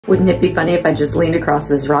Wouldn't it be funny if I just leaned across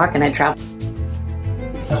this rock and I traveled?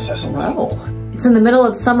 Whoa. It's in the middle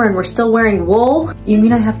of summer and we're still wearing wool? You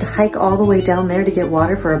mean I have to hike all the way down there to get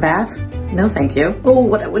water for a bath? No, thank you. Oh,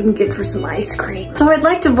 what I wouldn't give for some ice cream. So I'd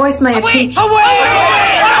like to voice my opinion.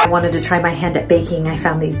 I wanted to try my hand at baking. I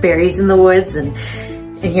found these berries in the woods and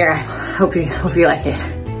here, I hope you like it.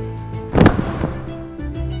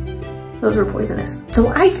 Those were poisonous. So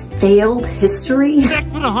I failed history?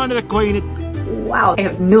 Wow, I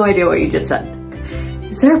have no idea what you just said.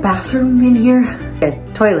 Is there a bathroom in here? A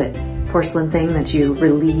toilet, porcelain thing that you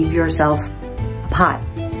relieve yourself. A pot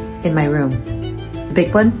in my room. The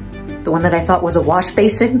big one? The one that I thought was a wash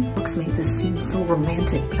basin? Books made this seem so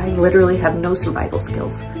romantic, but I literally have no survival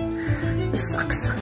skills. This sucks.